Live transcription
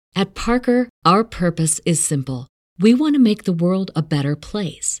At Parker, our purpose is simple. We want to make the world a better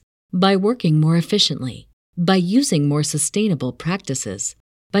place by working more efficiently, by using more sustainable practices,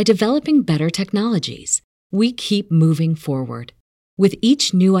 by developing better technologies. We keep moving forward. With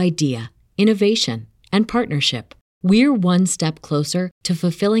each new idea, innovation, and partnership, we're one step closer to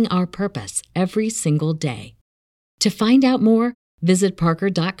fulfilling our purpose every single day. To find out more, visit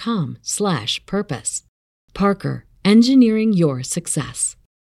parker.com/purpose. Parker, engineering your success.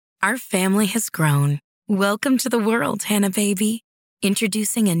 Our family has grown. Welcome to the world, Hannah baby.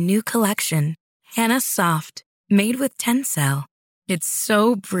 Introducing a new collection, Hannah Soft, made with Tencel. It's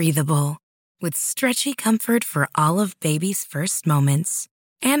so breathable, with stretchy comfort for all of baby's first moments.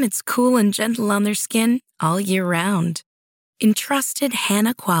 And it's cool and gentle on their skin all year round. Entrusted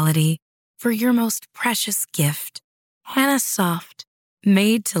Hannah quality for your most precious gift. Hannah Soft,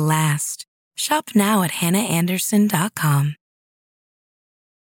 made to last. Shop now at hannahanderson.com.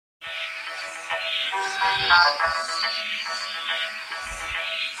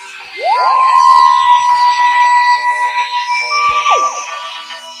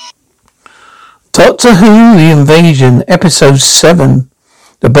 Doctor Who The Invasion, Episode 7.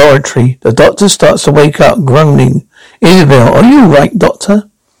 Laboratory. The Doctor starts to wake up, groaning. Isabel, are you right,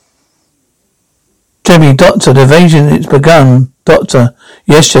 Doctor? Jamie, Doctor, the invasion, it's begun. Doctor,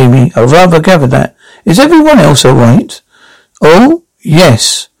 yes, Jamie, I rather gather that. Is everyone else all right? Oh,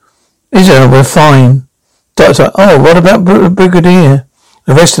 yes. Isabel, we're fine. Doctor, oh, what about Brigadier?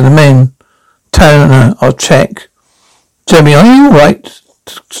 The rest of the men? Turner, I'll check. Jamie, are you all right?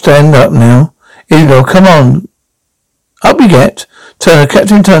 Stand up now. Isabel, come on. Up we get. Turner,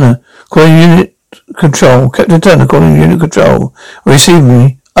 Captain Turner, calling unit control. Captain Turner, calling unit control. Receiving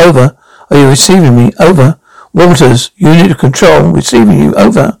me. Over. Are you receiving me? Over. Walters, unit control, receiving you.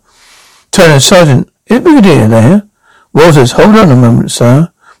 Over. Turner, Sergeant, is Brigadier there? Walters, hold on a moment,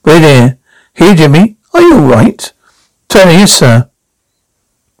 sir. Brigadier, here, Jimmy. Are you all right? Turner, yes, sir.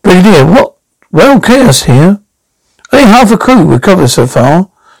 Brigadier, what? Well, chaos here. Only half a crew recovered so far.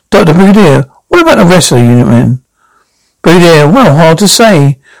 Dr. Brigadier, what about the rest of the unit men? Brigadier, well, hard to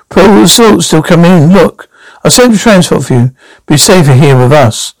say. Probable assaults still come in. Look, I'll send a transport for you. Be safer here with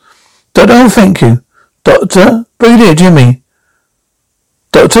us. Doctor, oh, thank you. Doctor, Brigadier Jimmy.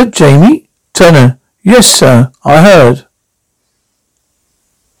 Doctor, Jamie? Turner, yes, sir, I heard.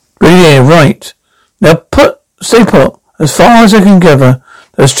 Brigadier, right. Now stay put. As far as I can gather,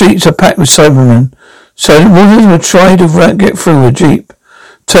 the streets are packed with Cybermen. So the Walters will try to get through a jeep.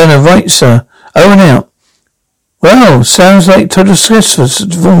 Turner, right, sir. Over and out. Well, sounds like total success for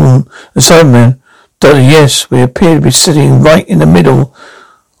Vaughan, the Cybermen. Doctor, yes, we appear to be sitting right in the middle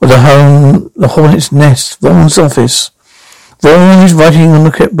of the Hornet's nest, Vaughan's office. Vaughan is writing on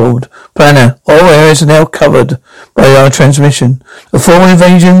the clipboard. Planner, all areas are now covered by our transmission. The foreign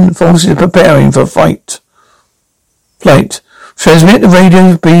invasion forces are preparing for flight. Transmit the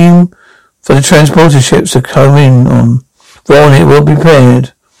radio beam for the transporter ships to come in on. Vaughan, it will be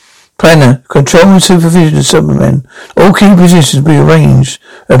prepared. Planner, control and supervision of Cybermen. All key positions will be arranged.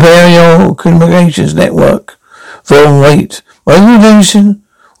 Repair your communications network. Vaughan, wait. My organization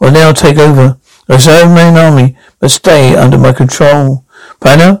will now take over. The Cybermen army must stay under my control.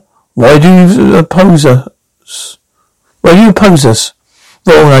 Planner, why do you oppose us? Vaughan,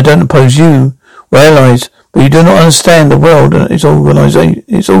 I don't oppose you. We're allies, but you do not understand the world and its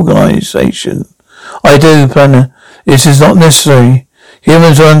organization. I do, Planner. This is not necessary.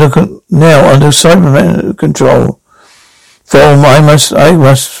 Humans are now under Cybermen control. Vaughan, I must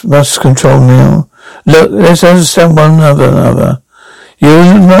control now. Look, let's understand one another. You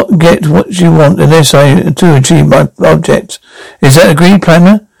will not get what you want unless I do achieve my object. Is that agreed,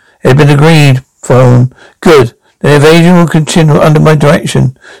 Planner? It has been agreed, Vaughan. Good. The invasion will continue under my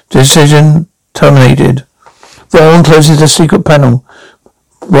direction. Decision terminated. Vaughan closes the secret panel.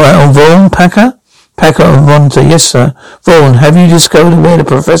 Well, Vaughan, Packer? Packer on monitor, yes, sir. Vaughan, have you discovered where the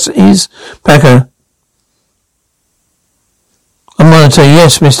professor is? Packer. On monitor,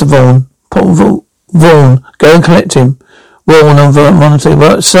 yes, Mr. Vaughan. Vaughan, go and collect him. Vaughan on monitor,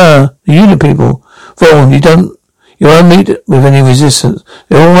 well, sir, the unit people. Vaughan, you won't meet with any resistance.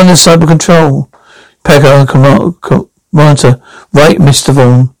 They're all under cyber control. Packer on monitor, right, Mr.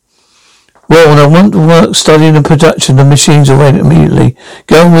 Vaughan. Well, I want to work studying the production of machines already immediately.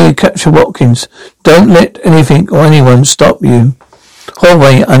 Go and really capture Watkins. Don't let anything or anyone stop you.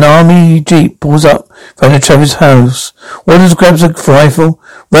 Hallway, an army jeep pulls up from the Travis house. Waters grabs a rifle,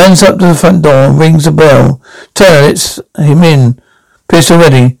 runs up to the front door and rings a bell. Turner lets him in. Pistol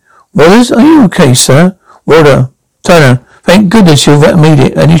ready. Waters, are you okay, sir? Turner, thank goodness you're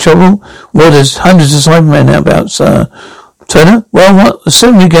immediate. Any trouble? Waters, hundreds of Cybermen about, sir. Turner? Well, what? The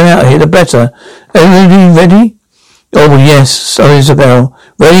sooner we get out of here, the better. Everybody ready? Oh, yes, so Isabel.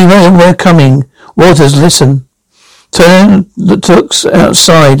 Ready, we're coming. Waters, listen. Turner looks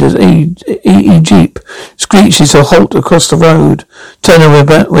outside as E Jeep screeches to a halt across the road. Turner, we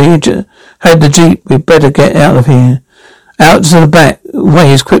had the Jeep. We'd better get out of here. Out to the back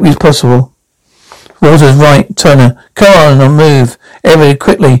way as quickly as possible. Waters, right. Turner, come on and move. Everybody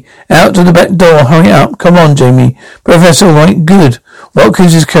quickly. Out to the back door. Hurry up. Come on, Jamie. Professor, right. Good.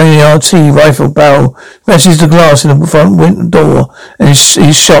 Watkins is carrying the RT rifle barrel. Smashes the glass in the front window door and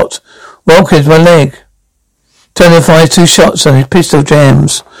he's shot. Watkins, my leg. Turner fires 2 shots and his pistol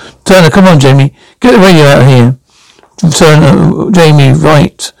jams. Turner, come on, Jamie. Get the radio out of here. Turner, Jamie,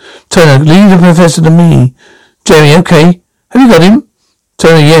 right. Turner, leave the professor to me. Jamie, okay. Have you got him?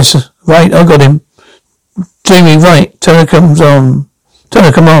 Turner, yes. Right, I got him. Jamie, right. Turner, come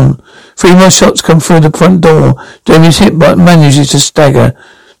on. 3 more shots come through the front door. Jamie's hit but manages to stagger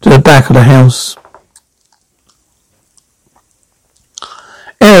to the back of the house.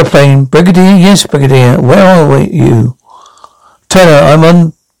 Airplane. Brigadier? Yes, Brigadier. Where are you? Turner, I'm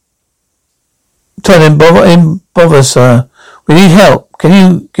on. Turner, bother, sir. We need help. Can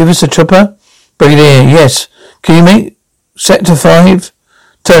you give us a trooper? Brigadier, yes. Can you make Sector 5?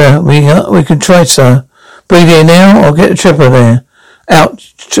 Turner, we can try, sir. Brigadier, now I'll get a trooper there. Out.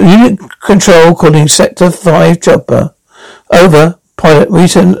 Unit control calling Sector 5 chopper. Over. Pilot,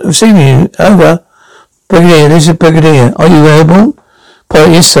 receiving you. Over. Brigadier, this is Brigadier. Are you available?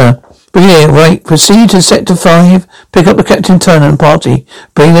 Pilot, yes, sir. Brigadier, right. Proceed to Sector 5. Pick up the Captain Turner and party.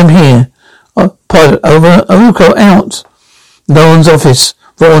 Bring them here. Pilot, over. Overcall, out. Nolan's office.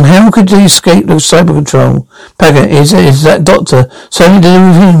 Vaughan, how could he escape the cyber control? Packer, is that doctor? Something to do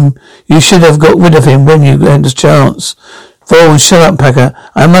with him. You should have got rid of him when you had the chance. Vaughan, shut up, Packer.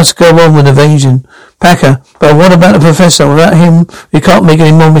 I must go on with evasion. Packer, but what about the professor? Without him, we can't make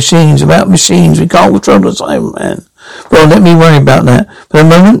any more machines. Without machines, we can't control the Cyberman. Well, let me worry about that. For the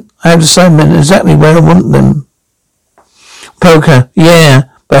moment, I have the Cybermen exactly where I want them. Poker, yeah,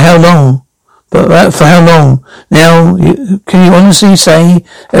 but how long? But for how long? Now, can you honestly say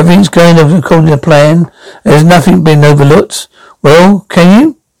everything's going according to plan? There's nothing been overlooked? Well, can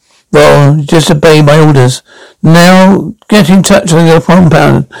you? Well, just obey my orders. Now, get in touch with your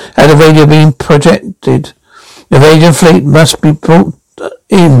compound. Had the radio being projected. The radio fleet must be brought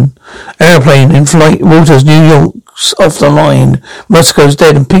in. Airplane in flight. Waters, New York's off the line. Moscow's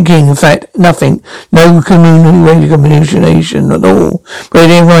dead and Peking, in fact, nothing. No radio communication at all.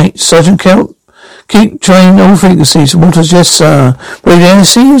 Radio right. Sergeant Count. Keep trying all frequencies. Waters, yes, sir. Radio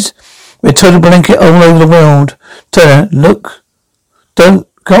seas? We're total blanket all over the world. Turner, look.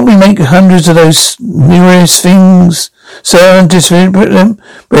 Can't we make hundreds of those numerous things, sir, and distribute them?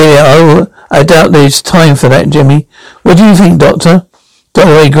 Radio, I doubt there's time for that, Jimmy. What do you think, Doctor?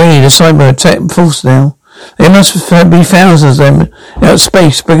 Doctor, I agree. The cyber attack force now. There must be thousands of them out of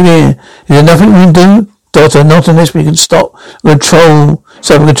space. Brigadier, is there nothing we can do? Doctor, not unless we can stop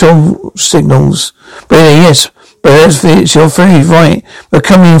cyber control signals. Brigadier, yes, but you're very right. We're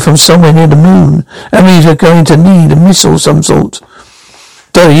coming from somewhere near the moon. That means we're going to need a missile of some sort.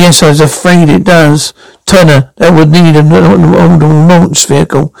 Doctor, yes, I was afraid it does. Turner, that would need an older launch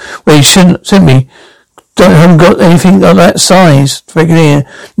vehicle. Well, you shouldn't send me. Haven't got anything of that size. Brigadier,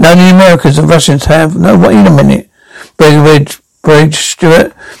 none of the Americans and Russians have. No, wait a minute. Bridge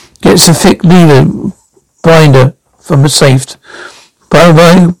Stewart gets a thick leader binder from the safe.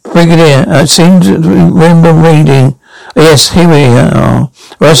 Brigadier, I seem to remember reading. Yes, here we are.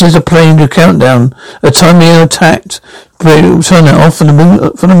 Russians are playing the countdown. The time we are attacked. Turner, off from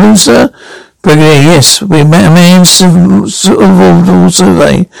the moon, sir? Brigadier, yes. We manned survey.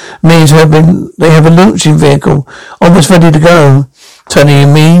 Means they have a launching vehicle almost ready to go. Turner, you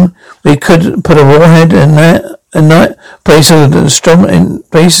mean we could put a warhead in that place of the strong in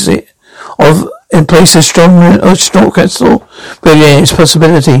place of strong castle? Brigadier, it's a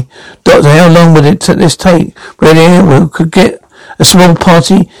possibility. Doctor, how long would this take? Brigadier, we could get a small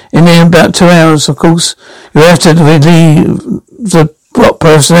party in there in about 2 hours. Of course, you have to relieve the block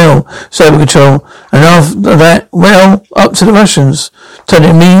personnel, cyber control, and after that, well, up to the Russians. Turner,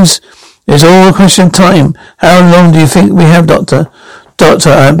 it means it's all a question of time. How long do you think we have, Doctor? Doctor,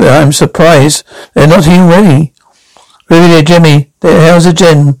 I'm surprised they're not here already. Brigadier Jimmy, how's the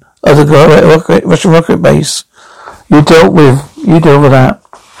gen of the Russian rocket base? You deal with that.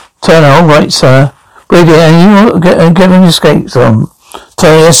 Turner, all right, sir. Brigadier, and you get an escape on.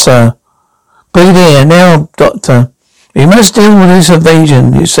 Turner, yes, sir. Brigadier, now, Doctor. We must deal with this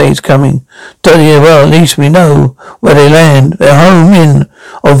invasion you say is coming. Doctor, well, at least we know where they land. They're home in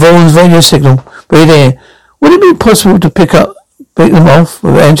on Vaughan's radio signal. Brigadier, Would it be possible to pick them off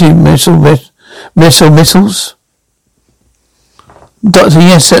with missiles? Doctor,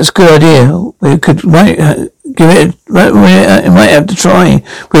 yes, that's a good idea. We might have to try.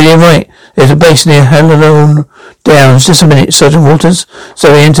 Really, right. There's a base near Halloween Downs. Just a minute, Sergeant Walters.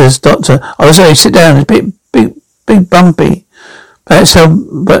 So he enters. Doctor, oh, sorry, sit down. It's a bit bumpy. But have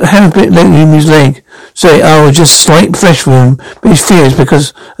a bit lately in his leg. Sorry, just slight fresh wound. But he's furious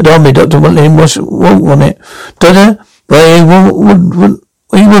because the army doctor won't let him walk on it. Doctor, well,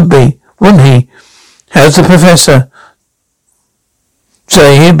 he would be, wouldn't he? How's the professor?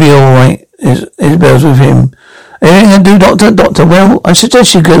 Say, he'll be all right. Isabel's with him. Anything to do, Doctor? Well, I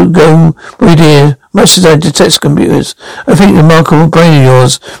suggest you go, my dear. Much as I detest computers, I think the remarkable brain of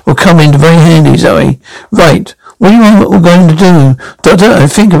yours will come in very handy, Zoe. Right. What are you going to do, Doctor? I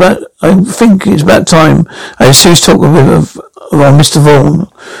think it's about time I had a serious talk with Mr. Vaughan.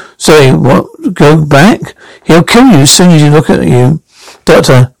 Zoe, what? Go back? He'll kill you as soon as he look at you,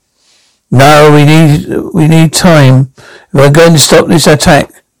 Doctor. No, we need time. If I'm going to stop this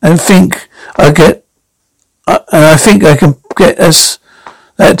attack, I think I can get us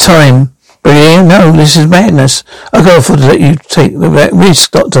that time. But no, this is madness. I can't afford to let you take that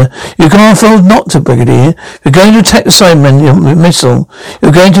risk, Doctor. You can't afford not to, Brigadier. You're going to attack the Cybermen missile.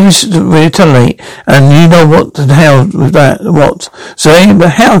 You're going to retaliate, and you know what and how with that. What? So,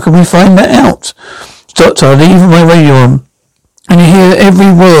 but how can we find that out? Doctor, I leave my radio on. And you hear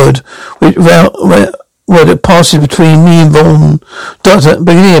every word that passes between me and Vaughan. Doctor,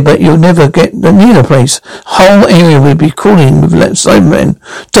 Brigadier, but you'll never get near the place. Whole area will be crawling with Cybermen.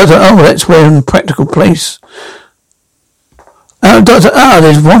 Doctor, that's where in practical place. Doctor,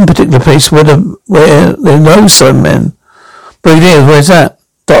 there's one particular place where there are no Cybermen. Brigadier, where's that?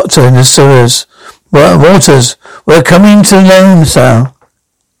 Doctor, in the sewers. Walters, we're coming to Lone, sir.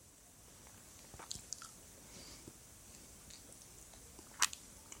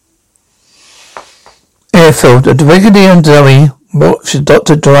 Airfield. The Brigadier and Zoe watched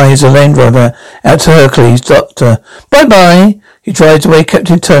Dr. drive the Land Rover out to Hercules. Doctor, bye-bye. He drives away.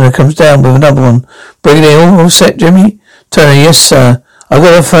 Captain Turner comes down with another one. Brigadier, all set, Jimmy? Turner, yes, sir. I've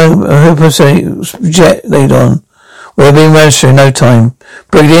got a jet laid on. We'll be in Manchester in no time.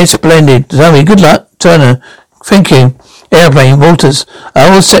 Brigadier, splendid. Zoe, good luck. Turner, thank you. Airplane, Walters.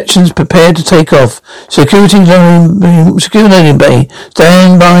 All sections prepared to take off. Secure loading bay.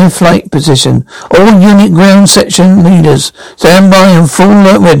 Stand by flight position. All unit ground section leaders. Stand by in full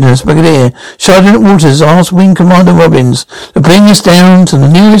alert readiness. Brigadier. Sergeant Walters asked Wing Commander Robbins to bring us down to the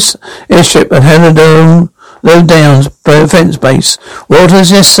nearest airstrip at Halloween Downs Defence Base.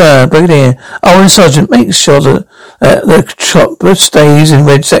 Walters, yes sir. Brigadier. And Sergeant, make sure that the chopper stays in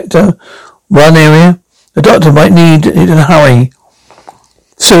red sector 1 area. The doctor might need it in a hurry.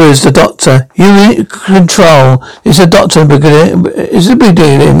 Sewers, the doctor. You in control. It's the doctor, Brigadier. Is the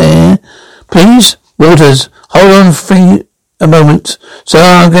Brigadier in there? Please? Walters, hold on for a moment. So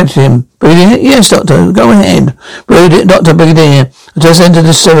I'll get to him. Brigadier? Yes, Doctor. Go ahead. Brigadier. I just entered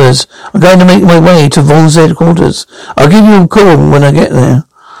the sewers. I'm going to make my way to Vaughan's headquarters. I'll give you a call when I get there.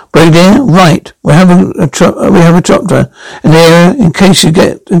 Brigadier? Right. We have a chopper in the area in case you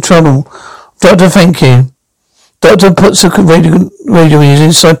get in trouble. Doctor, thank you. Doctor puts the radio in his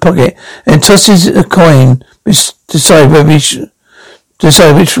inside pocket and tosses a coin. Decide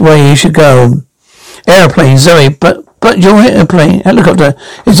which way he should go. Airplane, Zoe, but your helicopter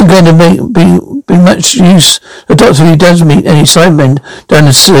isn't going to be much use. The doctor, he does meet any Cybermen down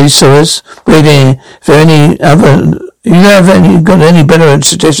the sewers. Brigadier, if there got any better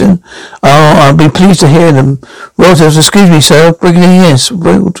suggestion? I'll be pleased to hear them. Walters, excuse me, sir. Brigadier, yes.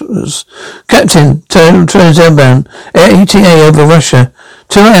 Walters. Captain, turns airbound. Air ETA over Russia.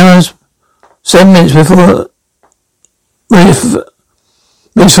 2 hours, 7 minutes before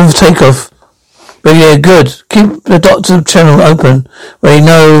for takeoff. Brigadier, good. Keep the doctor's channel open. Let me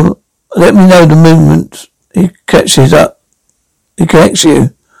know the movement he catches up. He connects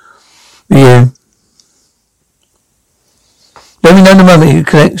you. You. Let me know the moment he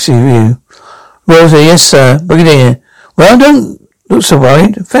connects you. Rosa, yes, sir. Brigadier. Well, don't look so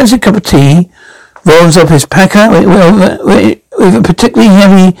worried. Fancy a cup of tea. Rolls up his packer with a particularly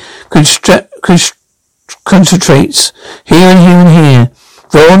heavy concentrates. Here and here and here.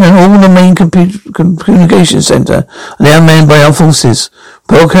 Vaughan and all the main communication center are now manned by our forces.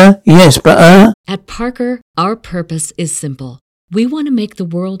 Parker, yes, but At Parker, our purpose is simple. We want to make the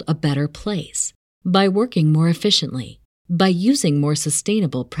world a better place by working more efficiently, by using more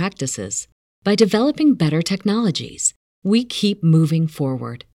sustainable practices, by developing better technologies. We keep moving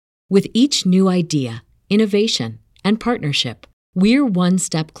forward. With each new idea, innovation, and partnership, we're one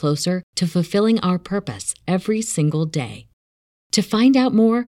step closer to fulfilling our purpose every single day. To find out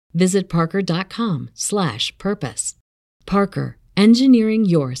more, visit parker.com/purpose. Parker, engineering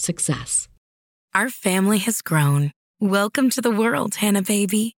your success. Our family has grown. Welcome to the world, Hannah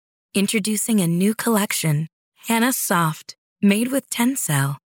Baby. Introducing a new collection, Hannah Soft, made with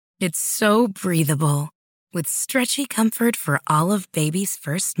Tencel. It's so breathable, with stretchy comfort for all of baby's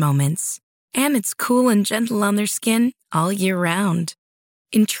first moments. And it's cool and gentle on their skin all year round.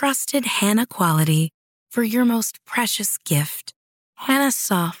 Entrusted Hannah quality for your most precious gift. Hannah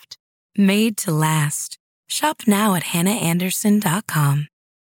Soft, made to last. Shop now at hannahanderson.com.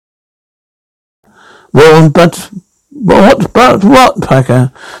 Well, but what,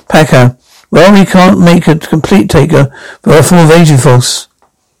 Packer? Packer, well, we can't make a complete takeover for a full invasion force.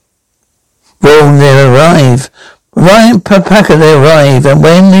 Well, they arrive. Right, Packer, they arrive, and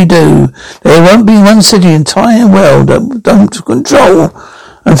when they do, there won't be one city in the entire world that don't control.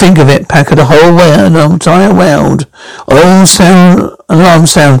 And think of it, Packer, the whole world, the entire world. All alarm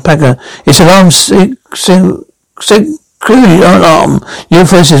sound, Packer. It's alarm security alarm. Your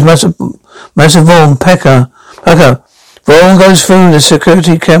forces must inform Packer. Packer, Vaughan goes through the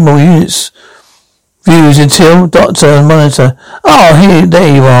security camera units views until Doctor and Monitor. Oh,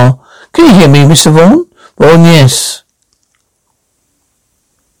 there you are. Can you hear me, Mr. Vaughan? Vaughan, yes.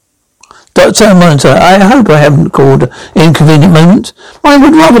 Doctor and Monitor, I hope I haven't called an inconvenient moment. I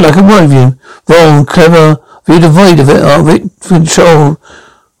would rather like a word with you. Vaughan, clever, view devoid of it,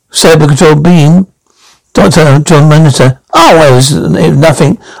 cyber control being. Doctor John Monitor. Oh, well, it was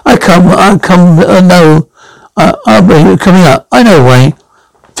nothing. I'll be coming up. I know way.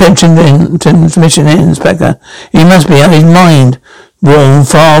 Transmission ends, Packer. He must be out of his mind. Wrong,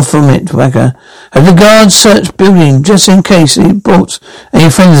 far from it, Packer. Have the guards searched building just in case he brought any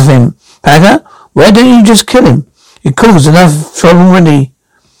friends of him. Packer, why don't you just kill him? You caused enough trouble already.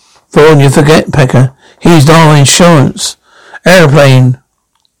 Vaughan, you forget, Packer. He's our insurance. Aeroplane.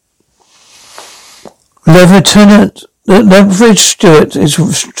 The bridge steward is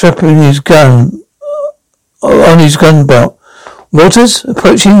strapping his gun on his gun belt. Waters,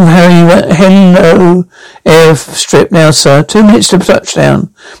 approaching Hello airstrip now, sir. 2 minutes to touchdown.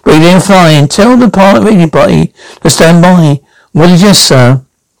 Breathing and flying. Tell the pilot of anybody to stand by. What is yes, sir?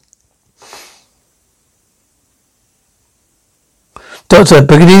 Doctor,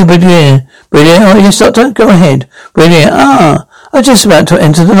 Brigadier. Oh, yes, Doctor, go ahead. Brigadier, I'm just about to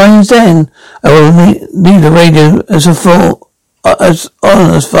enter the Lion's Den. I will leave the radio as far.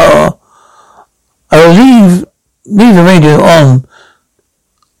 I will leave the radio on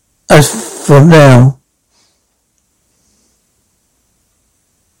as from now.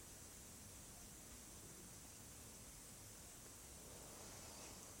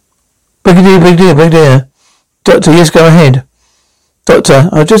 Brigadier. Doctor, yes, go ahead. Doctor,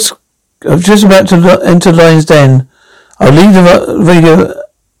 I'm just about to enter Lion's Den. I'll leave the radio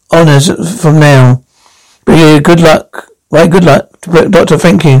on as from now. Brigadier, good luck. Right, good luck. Doctor,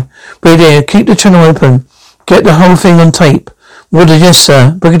 thank you. Brigadier, keep the channel open. Get the whole thing on tape. Woodard, yes,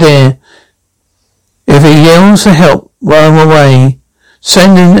 sir. Brigadier, if he yells for help while I'm away,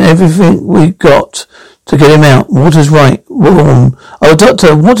 send in everything we got to get him out. Water's right. Warm. Oh,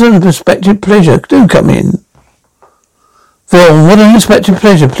 Doctor, what an unexpected pleasure. Do come in. Vaughan, what an unexpected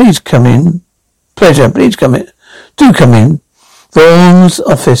pleasure. Please come in. Please come in. Do come in. Vaughan's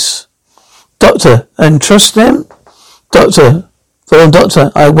office. Doctor, and trust them? Doctor,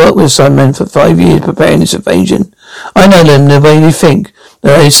 I worked with some men for 5 years preparing this invasion. I know them, the way they think.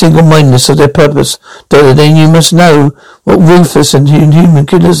 They are single-mindedness of their purpose. Doctor, then you must know what ruthless and inhuman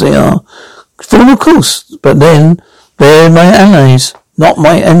killers they are. Full of course, but then they're my allies, not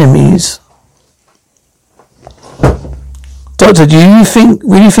my enemies. Doctor, do you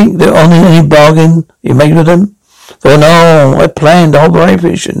really think they're on any bargain you made with them? Oh no, I planned the whole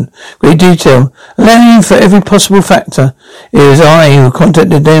operation. Great detail. Allowing for every possible factor. It was I who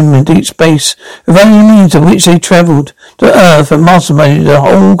contacted them in deep space, with only means of which they travelled to Earth and masterminded the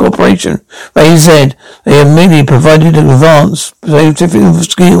whole operation. They said they have merely provided advanced scientific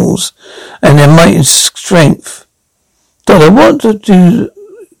skills and their might and strength. Doctor, what do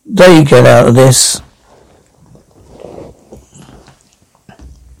they get out of this?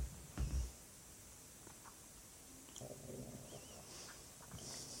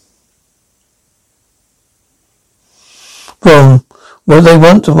 Wrong. What they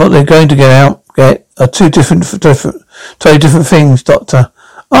want and what they're going to get are totally different things, Doctor.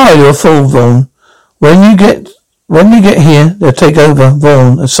 Oh, you're a fool, Vaughan. When they get here, they'll take over,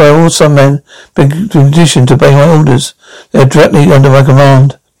 Vaughan, and so all some men, in addition to obeying my orders, they're directly under my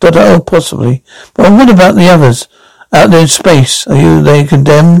command. Doctor, oh, possibly. But what about the others? Out there in space, are they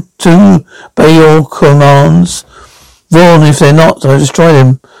condemned to obey your commands? Vaughn, if they're not, I'll destroy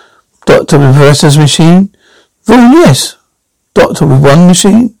them. Doctor, with Professor's machine? Vaughn, yes. Doctor, with one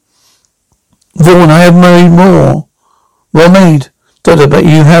machine? Vaughn, I have made more. Well made. Doctor, but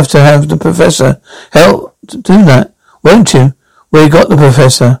you have to have the Professor help to do that, won't you? Where you got the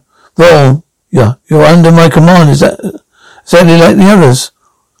Professor? Vaughn, you're under my command, is that exactly like the others?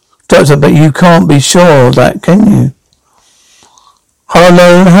 Doctor, but you can't be sure of that, can you?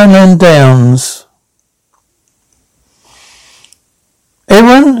 Harlan Downs.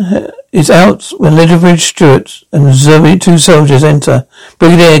 Everyone is out when Littlefield Stewart and Zoe, 2 soldiers, enter.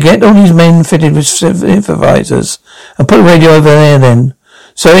 Brigadier, get all these men fitted with improvisers and put the radio over there then.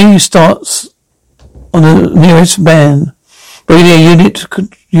 Zoe starts on the nearest man. Brigadier,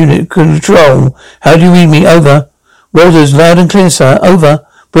 unit control. How do you read me? Over. Walters, loud and clear, sir. Over.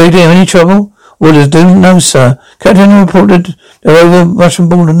 Brigadier, any trouble? Walters, no, sir. Captain reported they're over Russian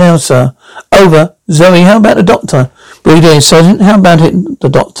border now, sir. Over. Zoe, how about the doctor? Brigadier, Sergeant, how about it, the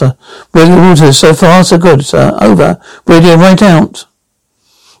doctor? Brigadier Walters, so far so good, sir. Over. Brigadier, right out.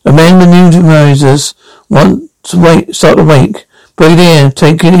 The men with neutralizers start to wake. Brigadier,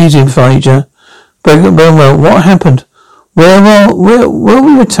 take it easy, Major. Brigadier, what happened? Where were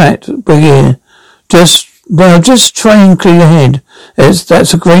we attacked, Brigadier? Just try and clear your head.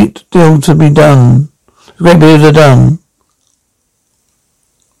 That's a great deal to be done. A great deal to be done.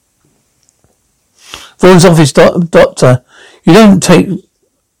 Vaughn's office, doctor. You wouldn't take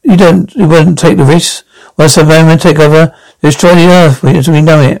the risk. Once the men take over, destroy the earth as we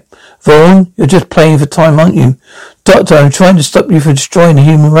know it. Vaughn, you're just playing for time, aren't you? Doctor, I'm trying to stop you from destroying the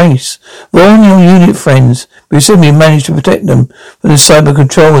human race. Vaughn, your unit friends. We simply managed to protect them from the cyber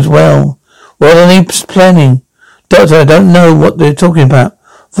control as well. What are they planning? Doctor, I don't know what they're talking about.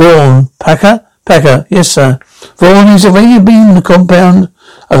 Vaughn, Packer? Packer, yes, sir. Vaughn, is the radio beam in the compound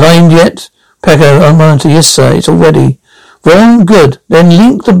aligned yet? Packer, on monitor, yes, sir, it's all ready. Vaughn, good. Then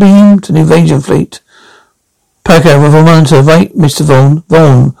link the beam to the invasion fleet. Packer, with a monitor, right, Mr. Vaughn.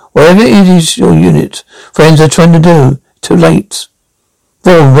 Vaughn, whatever it is your unit friends are trying to do, too late.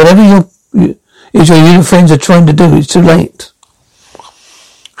 Vaughn, whatever your unit friends are trying to do, it's too late.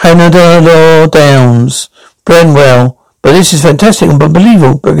 Hannah Downs. Brenwell. But this is fantastic and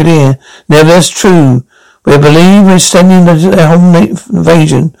unbelievable, Brigadier. Never that's true. We believe we're sending the whole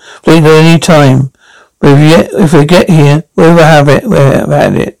invasion fleet at any time. But if we get here, we'll have it. We'll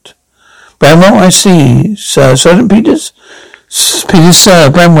have it. Bramwell, I see, sir. Sergeant Peters? Peters, sir.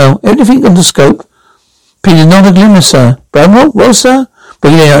 Bramwell. Anything on the scope? Peters, not a glimmer, sir. Bramwell? Well, sir?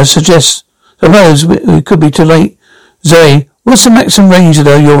 Brigadier, I suppose we could be too late. Zoe, what's the maximum range of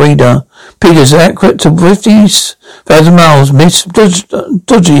your radar? Peters, accurate to 50,000 miles. Miss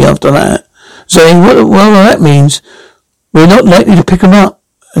dodgy after that. Zoe, well, that means we're not likely to pick them up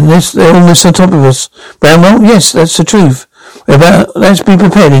unless they're almost on top of us. Bramwell, yes, that's the truth. Let's be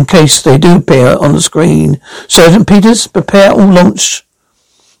prepared in case they do appear on the screen. Sergeant Peters, prepare all launch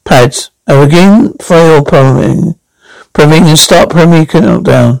pads. And begin trail programming and start premier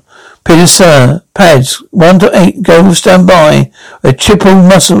countdown. Peters, sir. Pads 1 to 8 go stand by. A triple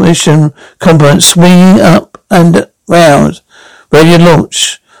muscle mission component swinging up and round. Ready to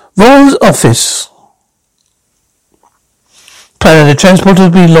launch. Vaughn's office. Planner, the transporter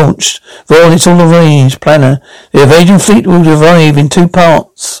will be launched. Vaughn, it's all arranged. Planner, the invasion fleet will arrive in 2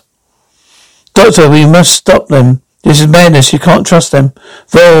 parts. Doctor, we must stop them. This is madness. You can't trust them.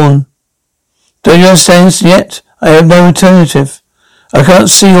 Vaughn, don't you understand yet? I have no alternative. I can't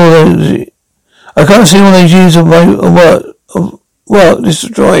see all those years of work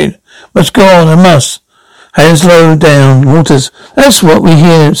destroyed. Must go on. I must. Hands low down. Walters. That's what we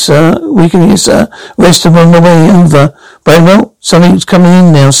hear, sir. We can hear, sir. Rest them on the way over. Bramwell, something's coming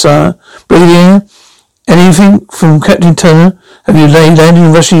in now, sir. Brigadier, anything from Captain Turner? Have you landed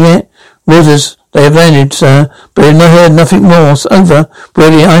in Russia yet? Walters, they have landed, sir, but I've not heard nothing more. Over.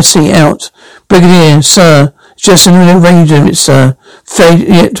 Brigadier, I see out. Brigadier, sir, it's just a little range limit, sir. Fade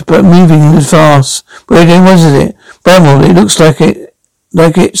yet, but moving fast. Brigadier, what is it? Bramwell, it looks like it,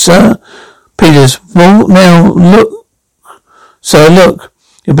 sir. Peters, well, now, look. Sir, look.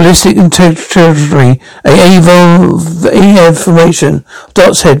 Your ballistic territory. AV formation.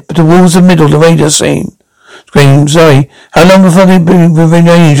 Dots head, but towards the middle of the radar scene. Scream, Zoe, how long before they bring within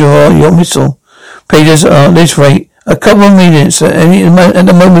range of your missile? Peters, at this rate, a couple of minutes at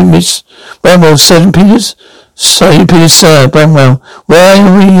the moment, Miss Bramwell. Sergeant Peters? Sorry, Peters, sir. Bramwell, where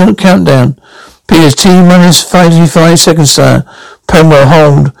are we on countdown? Peters, T minus 55 seconds, sir. Penwell,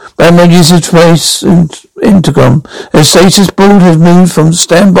 hold. Bradwell uses voice intercom. The status board has moved from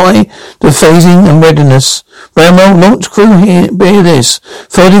standby to phasing and readiness. Bradwell, launch crew here, bear this.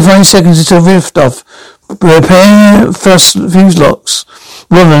 35 seconds until liftoff. Repair fuselocks.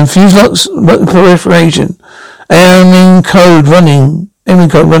 Woman, fuselocks proliferation. Aiming code running.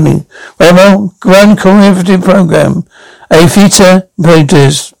 Bradwell, run cooperative program. A theta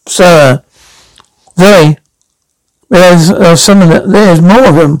pages. Sir. Zoe. There's there's more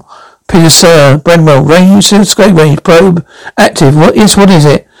of them. Peters, sir. Bradwell, range, escape range, probe, active. What is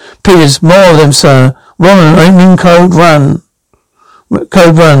it? Peters, more of them, sir. Woman, aiming code run.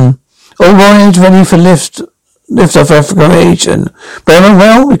 All wires ready for lift off evacuation. Bradwell,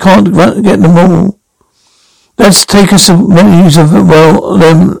 well, we can't get them all. Let's take us many use of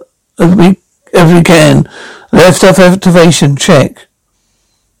them as we can. Lift off activation, check.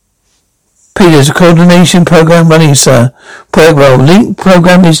 Peters, coordination program running, sir. Bradwell, link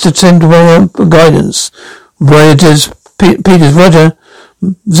program is to send guidance. Peters, Roger.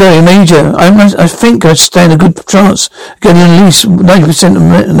 Zoe, Major, I think I stand a good chance of getting at least 90%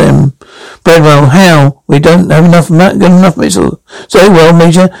 of them. Bradwell, how? We don't have enough missiles. Zoe, well,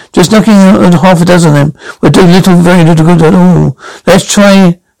 Major, just knocking out half a dozen of them will do very little good at all. Let's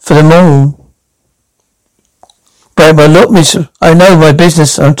try for them all. Bradwell, look, miss, I know my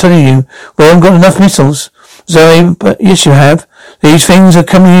business, I'm telling you. We haven't got enough missiles. Zoe, but yes, you have. These things are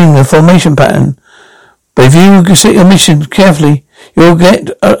coming in a formation pattern. But if you set your mission carefully, you'll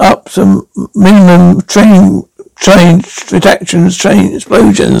get up some minimum train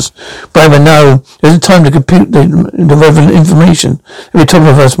explosions. But no, there's time to compute the relevant information. It'll be top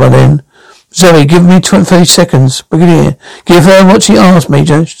of us by then. Zoe, give me 30 seconds. Brigadier, give her what she asked,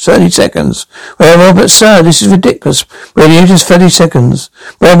 Major. 30 seconds. Well, but sir, this is ridiculous. Radio, just 30 seconds.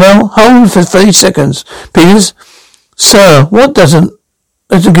 Well, hold for 30 seconds. Peters, sir, what doesn't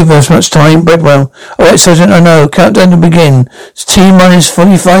give us much time? Bradwell. Alright, Sergeant, I know. Countdown to begin. It's T-minus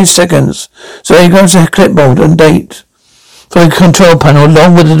 45 seconds. So he goes to clipboard and date. For the control panel,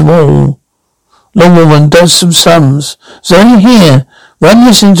 along with the wall. Long woman does some sums. Zoe, here. Run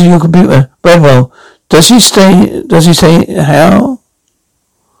this into your computer. Bradwell. Does he say how?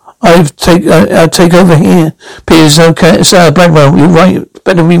 I'll take over here. Peters, okay. Sir, Bradwell, you're right.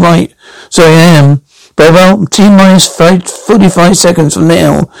 Better be right. So I am. Bradwell, T-minus 45 seconds from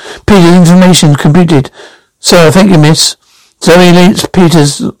now. Peters, information computed. Sir, thank you, miss. Zoe lets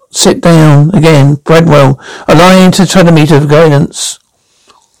Peters sit down again. Bradwell, align to telemeter guidance.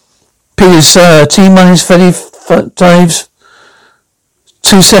 Peters, sir, T-minus 35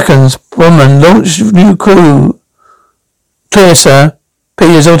 2 seconds. Woman, launch new crew. Clear, sir.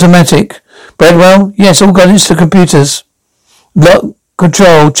 Peters, automatic. Bradwell, yes, all guidance to computers. Lock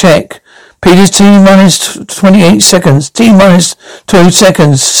control, check. Peters, T-minus 28 seconds. T-minus 12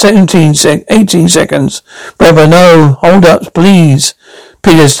 seconds. 18 seconds. Bradwell, no. Hold up, please.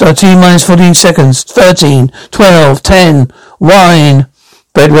 Peters, T-minus 14 seconds. 13, 12, 10. Wine.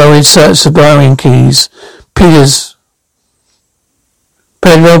 Bradwell inserts the wiring keys. Peters.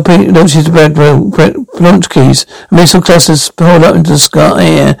 Bradwell launches the Bradwell launch keys. Missile clusters hold up into the sky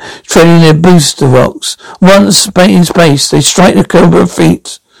air, trailing their booster rocks. Once in space, they strike the Cobra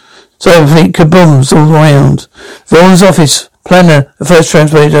fleet. So fleet kabooms all around. Vaughan's office, planner, the first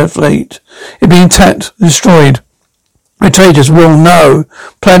translator fleet. It being tapped, destroyed. The traitors will know.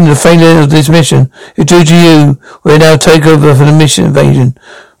 Planning the failure of this mission. It's due to you. We'll now take over for the mission invasion.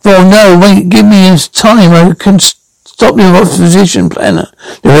 Vaughan, no, wait, give me time. I can stop your opposition, planner.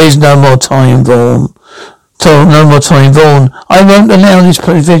 There is no more time, Vaughan. No more time, Vaughan. I won't allow this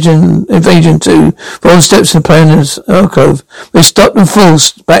invasion to. Vaughan steps in the planner's alcove. They stop and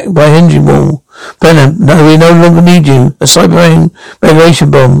forced back by engine wall. Planner, no, we no longer need you. A cyber radiation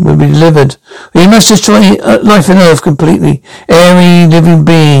bomb will be delivered. We must destroy life on Earth completely. Every living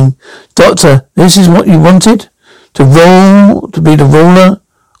being. Doctor, this is what you wanted? To be the ruler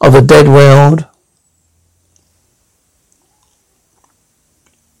of a dead world?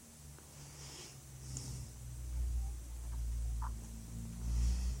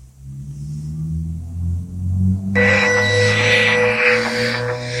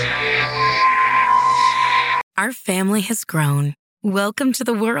 Our family has grown. Welcome to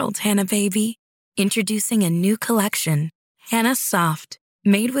the world, Hannah baby. Introducing a new collection, Hannah Soft,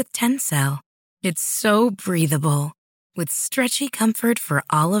 made with Tencel. It's so breathable, with stretchy comfort for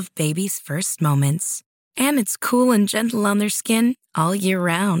all of baby's first moments. And it's cool and gentle on their skin all year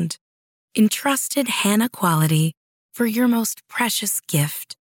round. Entrusted Hannah quality for your most precious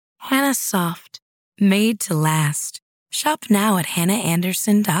gift. Hannah Soft, made to last. Shop now at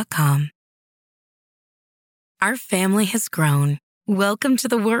hannahanderson.com. Our family has grown. Welcome to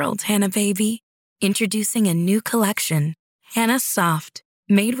the world, Hannah baby. Introducing a new collection, Hannah Soft,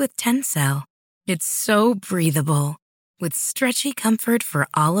 made with Tencel. It's so breathable, with stretchy comfort for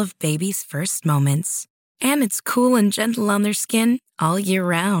all of baby's first moments. And it's cool and gentle on their skin all year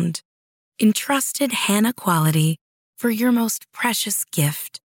round. Entrusted Hannah quality for your most precious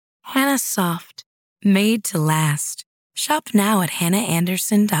gift. Hannah Soft, made to last. Shop now at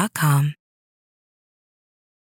hannahanderson.com.